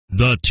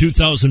The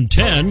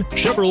 2010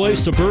 Chevrolet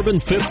Suburban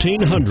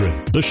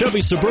 1500. The Chevy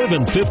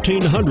Suburban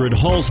 1500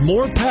 hauls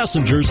more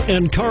passengers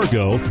and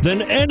cargo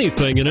than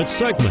anything in its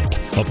segment,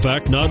 a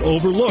fact not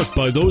overlooked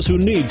by those who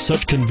need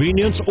such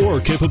convenience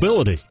or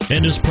capability,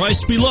 and is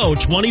priced below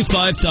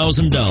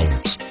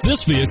 $25,000.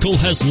 This vehicle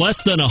has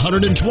less than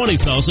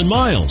 120,000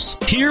 miles.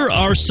 Here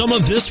are some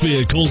of this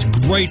vehicle's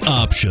great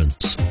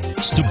options: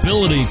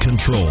 stability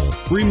control,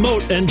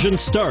 remote engine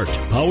start,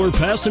 power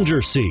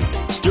passenger seat,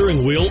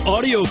 steering wheel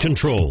audio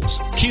controls,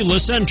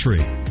 keyless entry,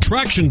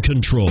 traction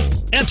control,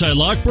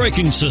 anti-lock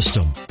braking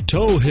system,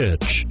 tow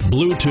hitch,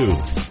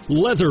 Bluetooth,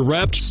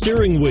 leather-wrapped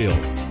steering wheel.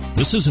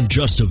 This isn't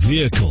just a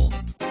vehicle,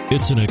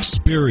 it's an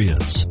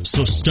experience.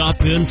 So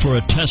stop in for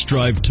a test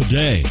drive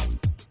today.